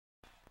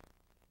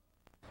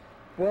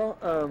Well,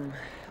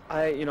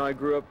 I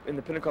grew up in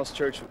the Pentecost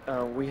church.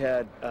 We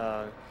had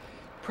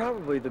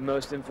probably the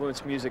most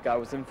influenced music I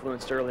was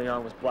influenced early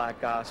on was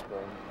black gospel.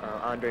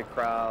 Andre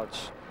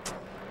Crouch,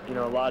 a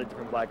lot of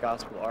different black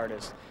gospel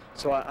artists.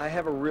 So I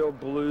have a real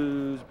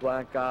blues,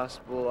 black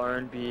gospel,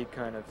 R&B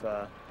kind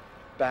of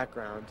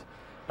background.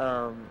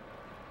 I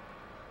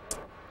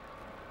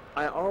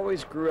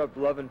always grew up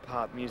loving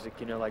pop music,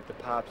 like the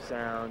pop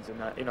sounds and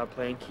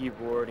playing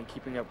keyboard and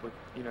keeping up with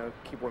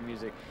keyboard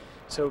music.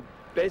 So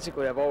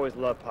basically, I've always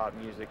loved pop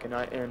music, and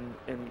I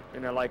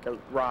like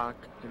rock,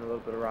 a little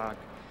bit of rock.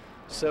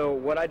 So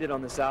what I did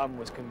on this album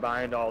was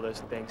combined all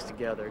those things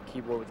together,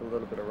 keyboard with a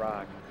little bit of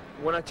rock.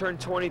 When I turned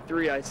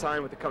 23, I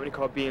signed with a company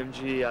called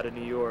BMG out of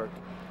New York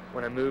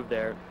when I moved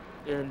there,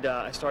 and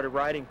I started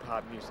writing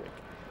pop music,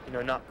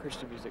 not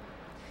Christian music.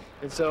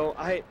 And so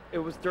it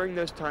was during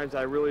those times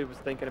I really was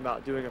thinking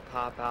about doing a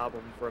pop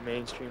album for a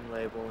mainstream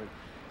label and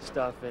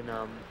stuff, and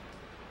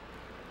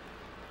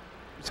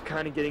was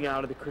kind of getting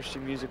out of the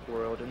Christian music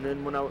world. And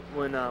then when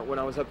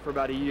I was up for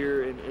about a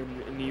year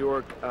in New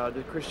York,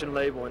 the Christian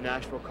label in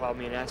Nashville called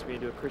me and asked me to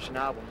do a Christian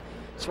album.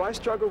 So I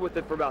struggled with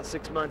it for about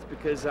 6 months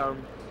because,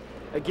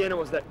 again, it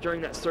was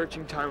during that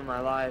searching time of my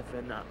life,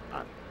 and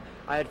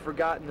I had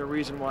forgotten the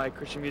reason why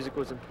Christian music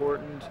was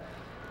important,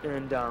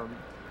 and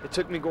it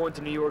took me going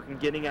to New York and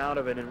getting out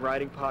of it and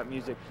writing pop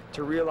music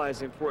to realize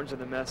the importance of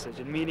the message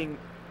and meeting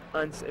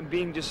and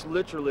being just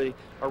literally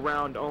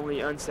around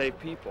only unsaved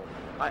people.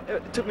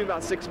 It took me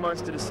about 6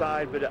 months to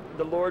decide, but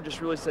the Lord just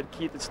really said,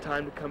 Keith, it's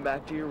time to come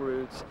back to your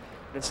roots,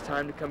 and it's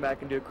time to come back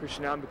and do a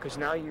Christian album, because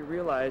now you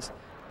realize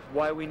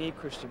why we need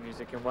Christian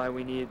music and why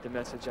we need the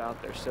message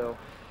out there. So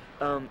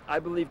I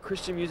believe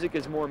Christian music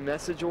is more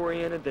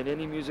message-oriented than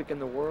any music in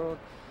the world,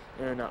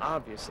 and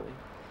obviously.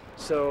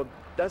 So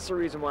that's the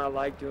reason why I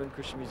like doing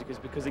Christian music, is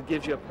because it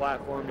gives you a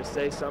platform to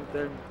say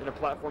something and a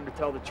platform to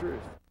tell the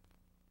truth.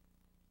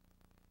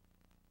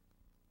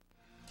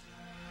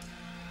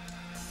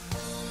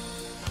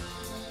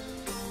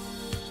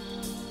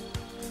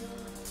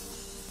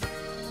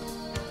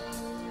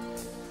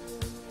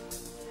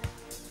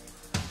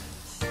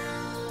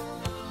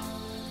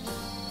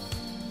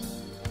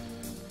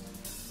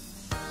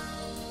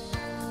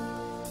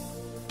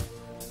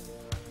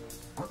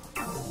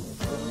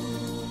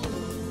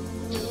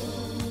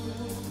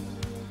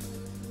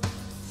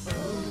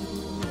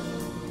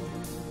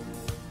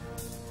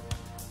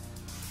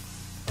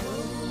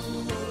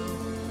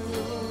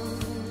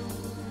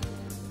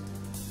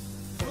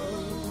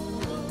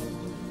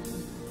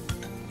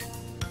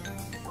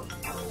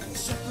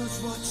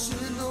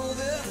 Watching all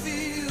their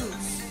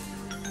fields,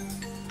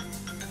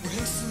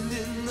 racing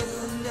in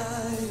the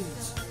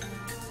night,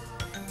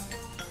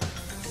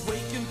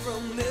 waking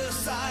from their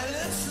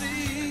silent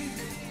sleep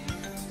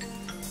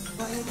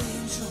by an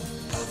angel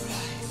of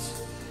light,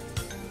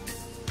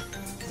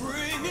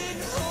 bringing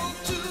hope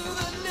to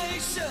the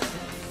nation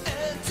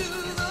and to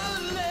the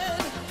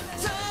land,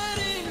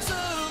 tidings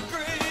of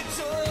great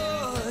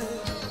joy.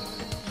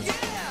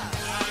 Yeah,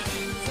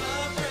 tidings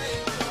of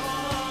great joy.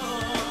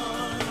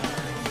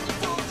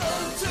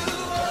 Unto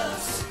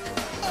us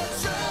a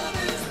child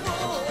is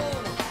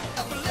born,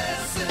 a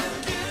blessed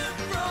gift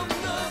from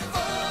the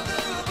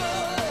Father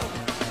above,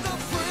 the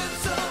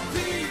Prince of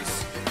Peace,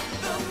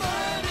 the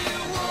mighty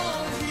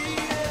one. He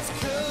has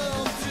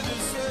come to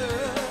this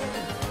earth.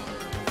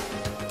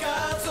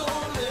 God's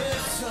only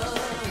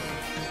Son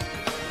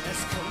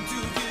has come to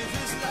give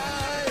his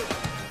life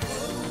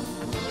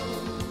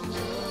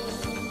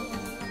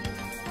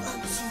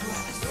unto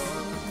us.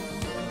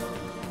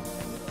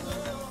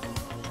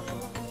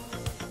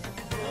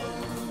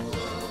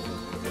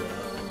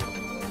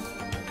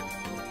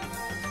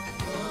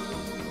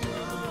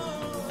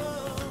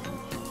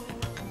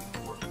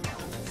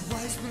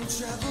 Wise men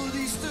traveled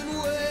eastern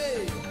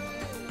way.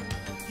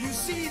 You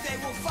see, they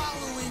were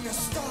following a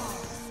star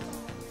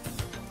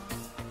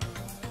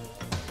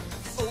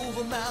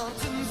over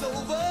mountains